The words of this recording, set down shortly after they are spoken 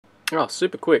Oh,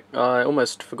 super quick. I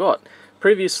almost forgot.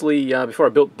 Previously, before I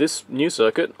built this new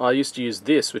circuit, I used to use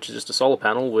this, which is just a solar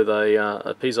panel with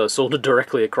a piezo soldered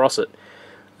directly across it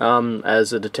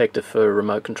as a detector for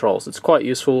remote controls. It's quite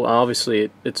useful.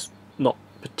 Obviously, it's not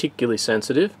particularly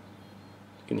sensitive.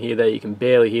 You can hear there, you can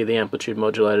barely hear the amplitude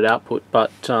modulated output,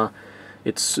 but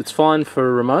it's fine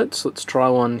for remotes. Let's try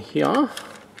one here.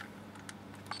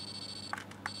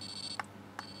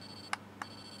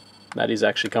 That is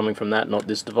actually coming from that, not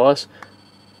this device.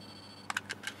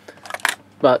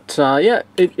 But yeah,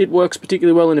 it works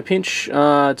particularly well in a pinch.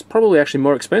 It's probably actually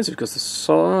more expensive because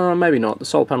maybe not. The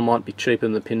solar panel might be cheaper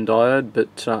than the pin diode,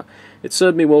 but it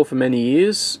served me well for many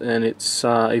years. And it's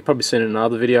you've probably seen it in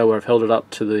another video where I've held it up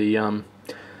to the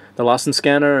license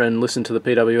scanner and listened to the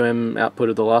PWM output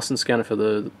of the license scanner for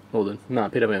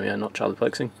PWM, yeah, not Charlie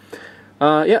Plexing.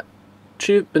 Yeah,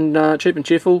 cheap and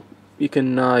cheerful. You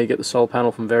can you get the solar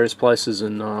panel from various places,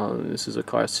 and this is a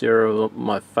Kyocera,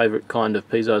 my favourite kind of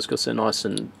piezo's because they're nice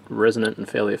and resonant and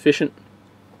fairly efficient.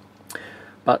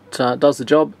 But it does the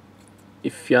job.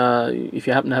 If you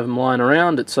happen to have them lying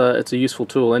around, it's a useful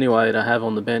tool anyway to have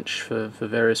on the bench for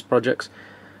various projects.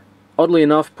 Oddly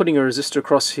enough, putting a resistor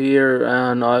across here,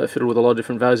 and I fiddle with a lot of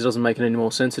different values, doesn't make it any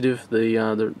more sensitive.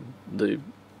 The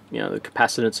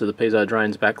capacitance of the piezo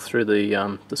drains back through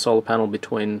the solar panel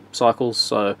between cycles,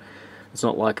 so it's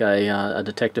not like a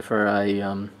detector for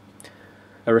a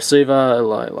receiver,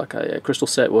 like a crystal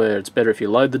set, where it's better if you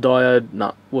load the diode.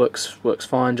 No, works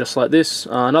fine just like this.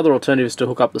 Another alternative is to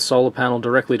hook up the solar panel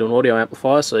directly to an audio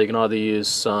amplifier, so you can either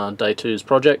use Day 2's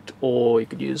project, or you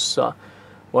could use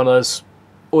one of those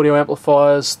audio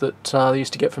amplifiers that they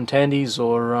used to get from Tandy's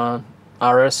or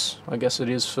RS, I guess it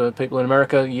is for people in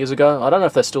America years ago. I don't know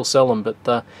if they still sell them,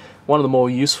 but one of the more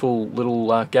useful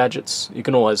little gadgets. You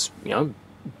can always,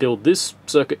 build this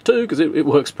circuit too, because it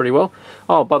works pretty well.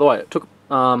 Oh, by the way, it took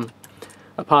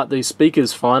apart these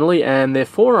speakers finally, and they're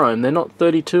 4 ohm, they're not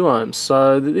 32 ohms,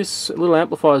 so this little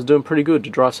amplifier is doing pretty good to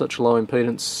drive such a low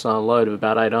impedance load of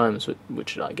about 8 ohms,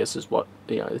 which I guess is what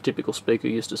the typical speaker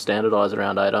used to standardise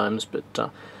around 8 ohms,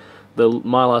 but the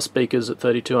Mylar speakers at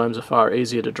 32 ohms are far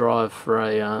easier to drive for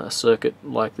a circuit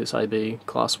like this AB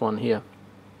Class 1 here.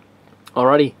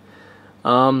 Alrighty.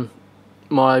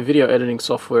 My video editing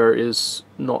software is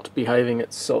not behaving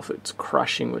itself, it's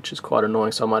crashing, which is quite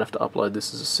annoying, so I might have to upload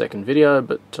this as a second video,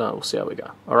 but we'll see how we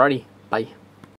go. Alrighty, bye.